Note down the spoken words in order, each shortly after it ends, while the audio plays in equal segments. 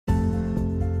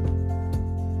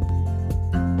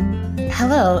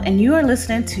Hello, and you are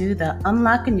listening to the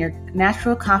Unlocking Your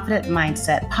Natural Confident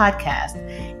Mindset podcast.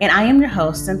 And I am your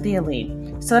host, Cynthia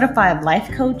Lee, certified life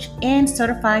coach and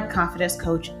certified confidence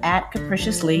coach at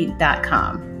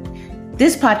capriciously.com.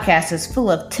 This podcast is full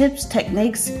of tips,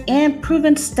 techniques, and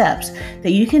proven steps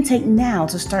that you can take now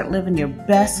to start living your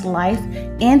best life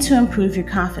and to improve your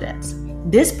confidence.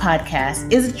 This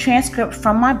podcast is a transcript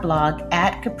from my blog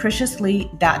at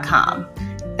capriciously.com.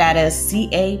 That is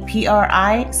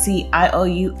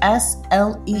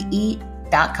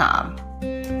capriciouslee.com.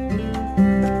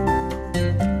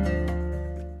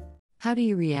 How do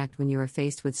you react when you are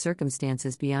faced with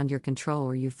circumstances beyond your control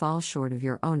or you fall short of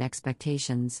your own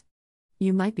expectations?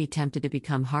 You might be tempted to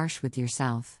become harsh with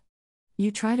yourself.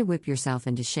 You try to whip yourself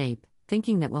into shape,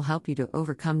 thinking that will help you to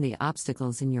overcome the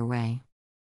obstacles in your way.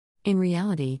 In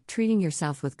reality, treating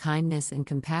yourself with kindness and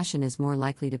compassion is more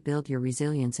likely to build your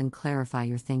resilience and clarify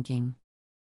your thinking.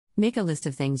 Make a list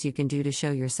of things you can do to show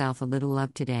yourself a little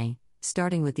love today,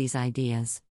 starting with these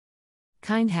ideas.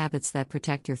 Kind habits that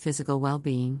protect your physical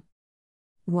well-being.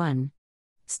 1.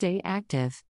 Stay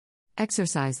active.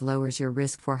 Exercise lowers your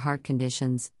risk for heart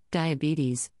conditions,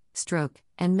 diabetes, stroke,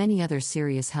 and many other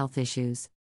serious health issues.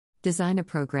 Design a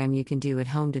program you can do at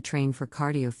home to train for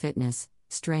cardio fitness,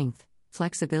 strength,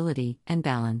 flexibility, and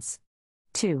balance.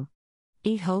 2.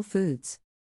 Eat whole foods.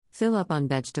 Fill up on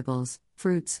vegetables,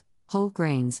 fruits, whole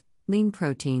grains, lean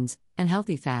proteins, and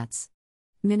healthy fats.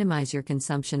 Minimize your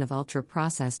consumption of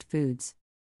ultra-processed foods.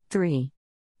 3.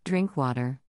 Drink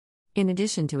water. In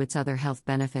addition to its other health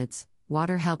benefits,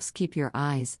 water helps keep your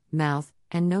eyes, mouth,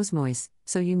 and nose moist,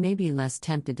 so you may be less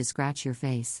tempted to scratch your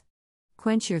face.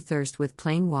 Quench your thirst with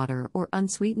plain water or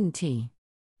unsweetened tea.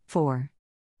 4.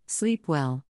 Sleep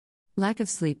well. Lack of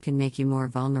sleep can make you more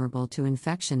vulnerable to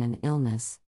infection and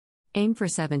illness. Aim for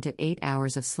 7 to 8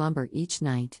 hours of slumber each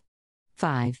night.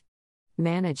 5.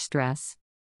 Manage stress.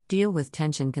 Deal with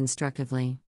tension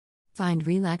constructively. Find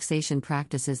relaxation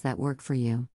practices that work for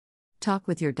you. Talk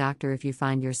with your doctor if you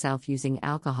find yourself using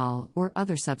alcohol or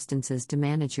other substances to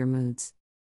manage your moods.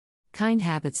 Kind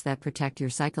habits that protect your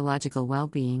psychological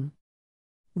well-being.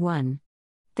 1.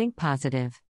 Think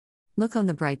positive. Look on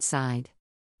the bright side.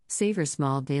 Savor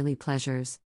small daily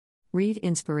pleasures. Read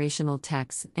inspirational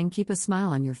texts and keep a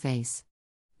smile on your face.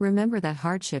 Remember that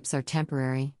hardships are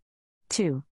temporary.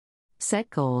 2. Set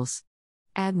goals.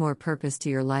 Add more purpose to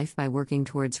your life by working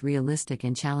towards realistic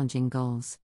and challenging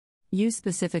goals. Use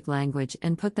specific language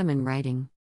and put them in writing.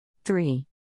 3.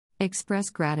 Express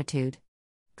gratitude.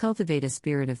 Cultivate a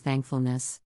spirit of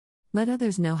thankfulness. Let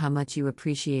others know how much you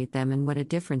appreciate them and what a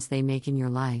difference they make in your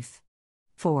life.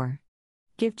 4.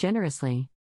 Give generously.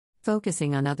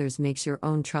 Focusing on others makes your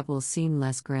own troubles seem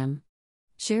less grim.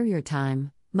 Share your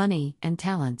time, money, and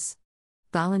talents.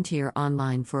 Volunteer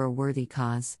online for a worthy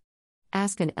cause.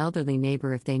 Ask an elderly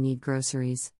neighbor if they need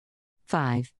groceries.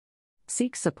 5.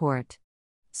 Seek support.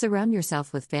 Surround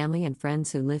yourself with family and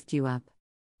friends who lift you up.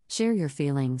 Share your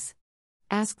feelings.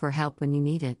 Ask for help when you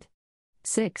need it.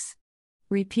 6.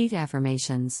 Repeat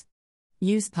affirmations.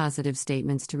 Use positive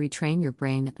statements to retrain your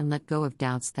brain and let go of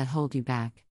doubts that hold you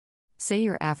back. Say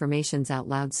your affirmations out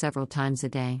loud several times a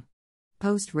day.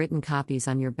 Post written copies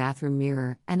on your bathroom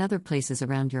mirror and other places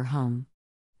around your home.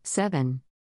 7.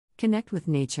 Connect with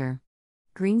nature.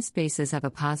 Green spaces have a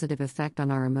positive effect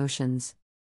on our emotions.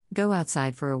 Go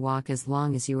outside for a walk as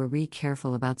long as you are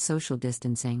careful about social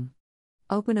distancing.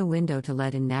 Open a window to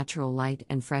let in natural light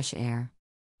and fresh air.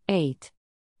 8.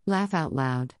 Laugh out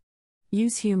loud.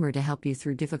 Use humor to help you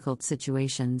through difficult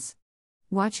situations.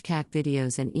 Watch cat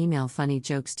videos and email funny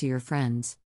jokes to your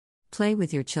friends. Play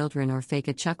with your children or fake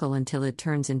a chuckle until it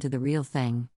turns into the real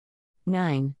thing.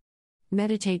 9.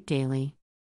 Meditate daily.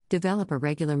 Develop a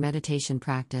regular meditation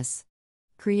practice.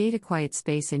 Create a quiet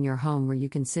space in your home where you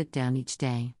can sit down each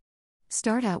day.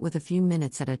 Start out with a few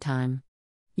minutes at a time.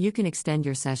 You can extend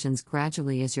your sessions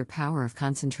gradually as your power of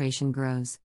concentration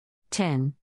grows.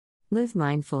 10. Live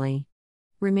mindfully.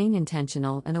 Remain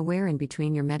intentional and aware in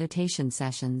between your meditation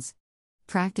sessions.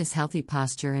 Practice healthy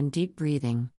posture and deep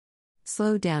breathing.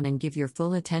 Slow down and give your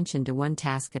full attention to one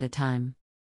task at a time.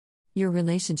 Your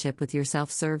relationship with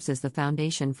yourself serves as the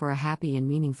foundation for a happy and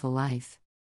meaningful life.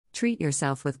 Treat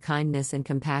yourself with kindness and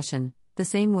compassion, the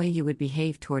same way you would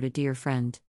behave toward a dear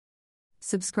friend.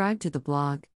 Subscribe to the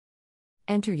blog.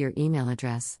 Enter your email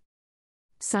address.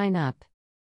 Sign up.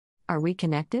 Are we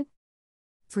connected?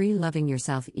 Free Loving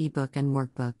Yourself ebook and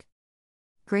workbook.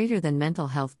 Greater Than Mental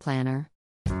Health Planner.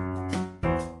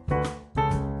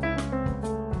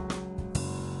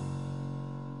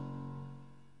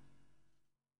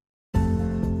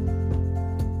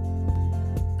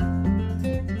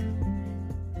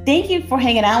 Thank you for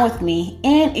hanging out with me.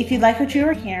 And if you like what you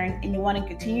are hearing and you want to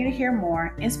continue to hear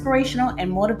more inspirational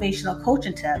and motivational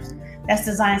coaching tips that's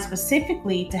designed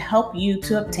specifically to help you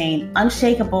to obtain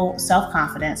unshakable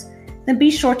self-confidence, then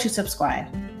be sure to subscribe.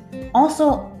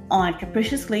 Also on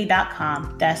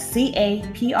capriciouslee.com, that's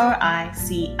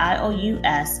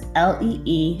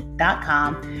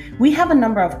capriciouslee.com, we have a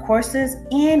number of courses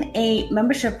and a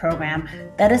membership program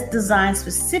that is designed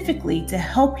specifically to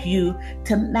help you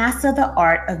to master the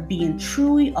art of being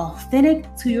truly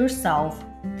authentic to yourself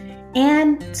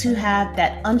and to have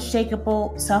that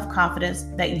unshakable self-confidence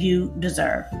that you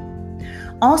deserve.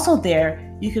 Also there,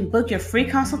 you can book your free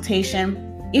consultation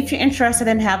if you're interested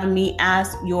in having me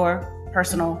as your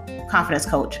personal confidence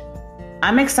coach.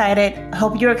 I'm excited. I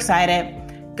hope you're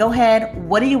excited. Go ahead.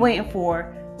 What are you waiting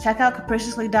for? Check out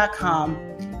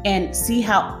capriciouslee.com and see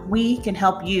how we can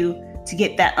help you to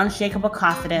get that unshakable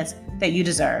confidence that you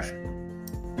deserve.